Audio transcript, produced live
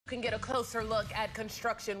Can get a closer look at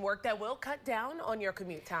construction work that will cut down on your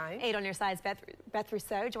commute time. 8 on your side's Beth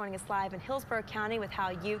Rousseau joining us live in Hillsborough County with how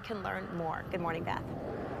you can learn more. Good morning, Beth.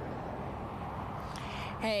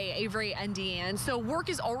 Hey, Avery and Deanne. So work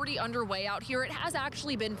is already underway out here. It has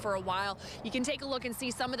actually been for a while. You can take a look and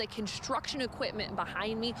see some of the construction equipment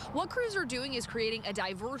behind me. What crews are doing is creating a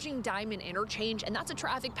diverging diamond interchange, and that's a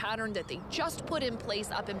traffic pattern that they just put in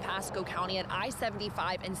place up in Pasco County at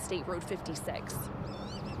I-75 and State Road 56.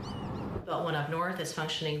 Built one up north is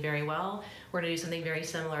functioning very well. We're going to do something very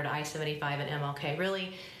similar to I-75 and MLK.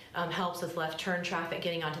 Really helps with left turn traffic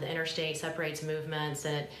getting onto the interstate, separates movements,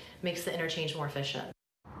 and it makes the interchange more efficient.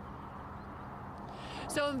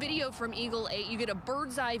 So in video from Eagle 8, you get a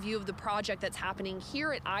bird's eye view of the project that's happening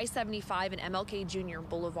here at I-75 and MLK Jr.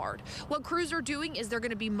 Boulevard. What crews are doing is they're going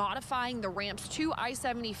to be modifying the ramps to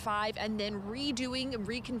I-75 and then redoing and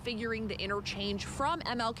reconfiguring the interchange from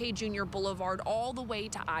MLK Jr. Boulevard all the way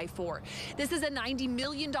to I-4. This is a $90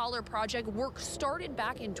 million project. Work started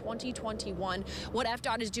back in 2021. What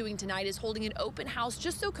FDOT is doing tonight is holding an open house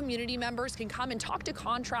just so community members can come and talk to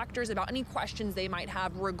contractors about any questions they might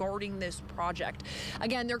have regarding this project.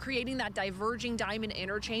 Again, they're creating that diverging diamond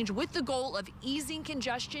interchange with the goal of easing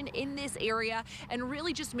congestion in this area and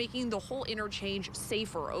really just making the whole interchange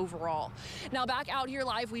safer overall. Now back out here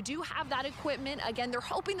live, we do have that equipment. Again, they're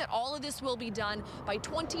hoping that all of this will be done by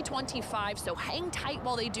 2025, so hang tight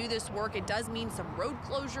while they do this work. It does mean some road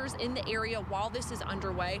closures in the area while this is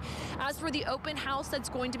underway. As for the open house that's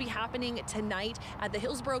going to be happening tonight at the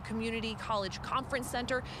Hillsborough Community College Conference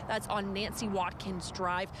Center, that's on Nancy Watkins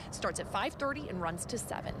Drive, starts at 5:30 and runs to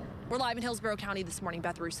 7. We're live in Hillsborough County this morning.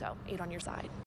 Beth Rousseau, 8 on your side.